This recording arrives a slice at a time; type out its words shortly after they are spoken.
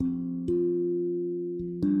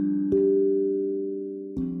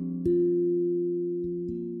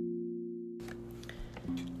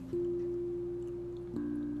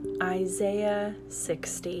Isaiah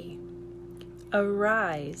 60.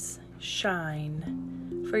 Arise,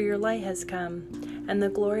 shine, for your light has come, and the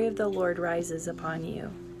glory of the Lord rises upon you.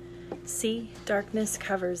 See, darkness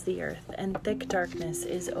covers the earth, and thick darkness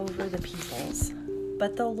is over the peoples.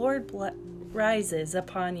 But the Lord rises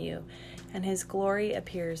upon you, and his glory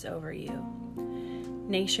appears over you.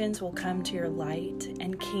 Nations will come to your light,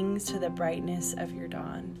 and kings to the brightness of your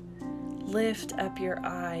dawn. Lift up your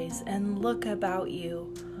eyes and look about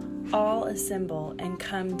you. All assemble and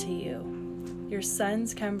come to you. Your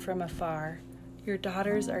sons come from afar. Your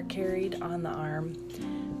daughters are carried on the arm.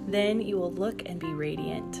 Then you will look and be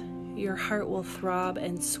radiant. Your heart will throb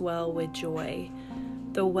and swell with joy.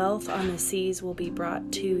 The wealth on the seas will be brought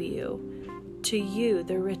to you. To you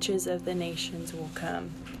the riches of the nations will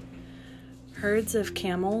come. Herds of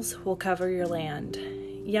camels will cover your land,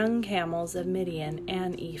 young camels of Midian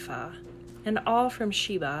and Ephah. And all from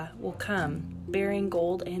Sheba will come, bearing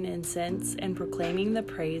gold and incense, and proclaiming the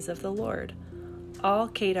praise of the Lord. All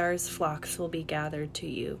Kedar's flocks will be gathered to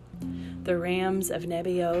you. The rams of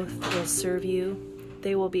Nebaioth will serve you.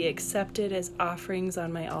 They will be accepted as offerings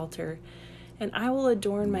on my altar, and I will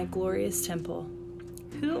adorn my glorious temple.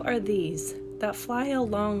 Who are these that fly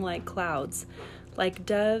along like clouds, like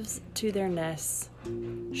doves to their nests?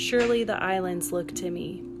 Surely the islands look to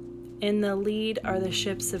me. In the lead are the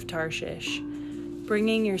ships of Tarshish,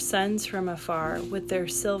 bringing your sons from afar with their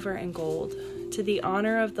silver and gold, to the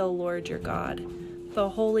honor of the Lord your God, the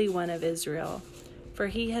Holy One of Israel, for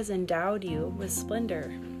he has endowed you with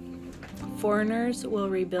splendor. Foreigners will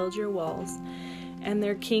rebuild your walls, and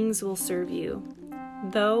their kings will serve you.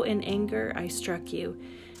 Though in anger I struck you,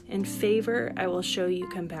 in favor I will show you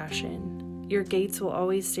compassion. Your gates will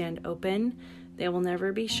always stand open. They will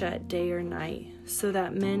never be shut day or night, so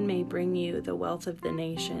that men may bring you the wealth of the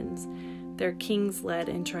nations, their kings led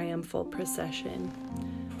in triumphal procession.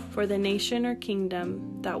 For the nation or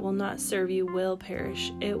kingdom that will not serve you will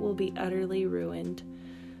perish. It will be utterly ruined.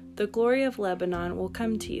 The glory of Lebanon will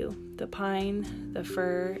come to you, the pine, the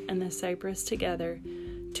fir, and the cypress together,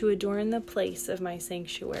 to adorn the place of my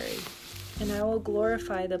sanctuary. And I will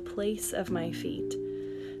glorify the place of my feet.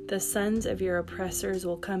 The sons of your oppressors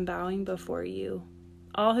will come bowing before you.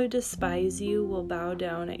 All who despise you will bow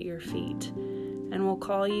down at your feet, and will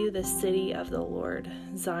call you the city of the Lord,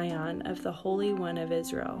 Zion of the Holy One of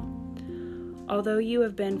Israel. Although you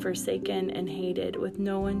have been forsaken and hated, with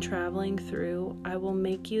no one traveling through, I will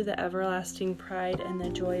make you the everlasting pride and the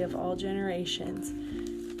joy of all generations.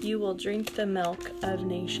 You will drink the milk of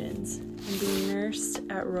nations, and be nursed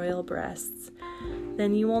at royal breasts.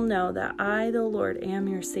 Then you will know that I, the Lord, am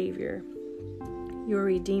your Savior, your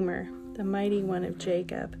Redeemer, the Mighty One of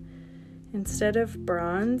Jacob. Instead of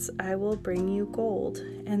bronze, I will bring you gold,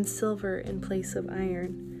 and silver in place of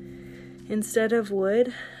iron. Instead of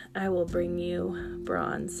wood, I will bring you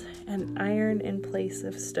bronze, and iron in place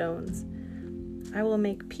of stones. I will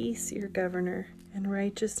make peace your governor, and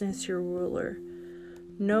righteousness your ruler.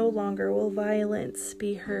 No longer will violence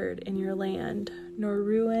be heard in your land, nor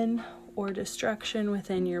ruin or destruction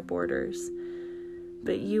within your borders.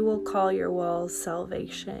 But you will call your walls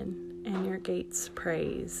salvation, and your gates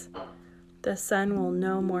praise. The sun will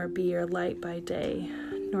no more be your light by day,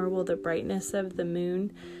 nor will the brightness of the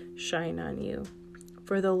moon shine on you.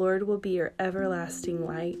 For the Lord will be your everlasting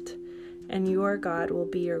light, and your God will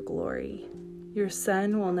be your glory. Your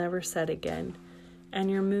sun will never set again,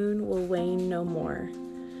 and your moon will wane no more.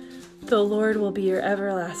 The Lord will be your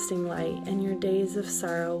everlasting light, and your days of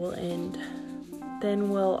sorrow will end. Then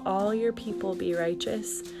will all your people be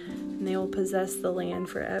righteous, and they will possess the land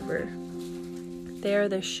forever. They are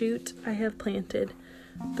the shoot I have planted,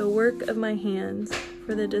 the work of my hands,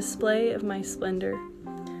 for the display of my splendor.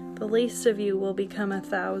 The least of you will become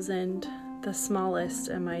 1,000, the smallest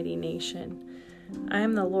a mighty nation. I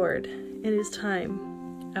am the Lord. It is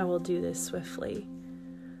time. I will do this swiftly.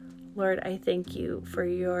 Lord, I thank you for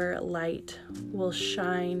your light will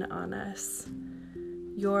shine on us.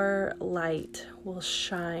 Your light will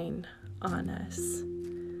shine on us.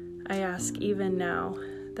 I ask even now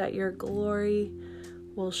that your glory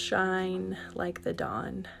will shine like the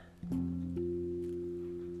dawn.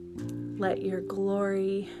 Let your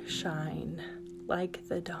glory shine like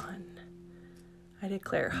the dawn. I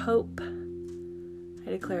declare hope.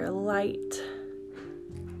 I declare light.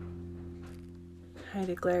 I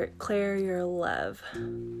declare your love.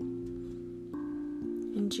 In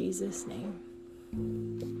Jesus' name.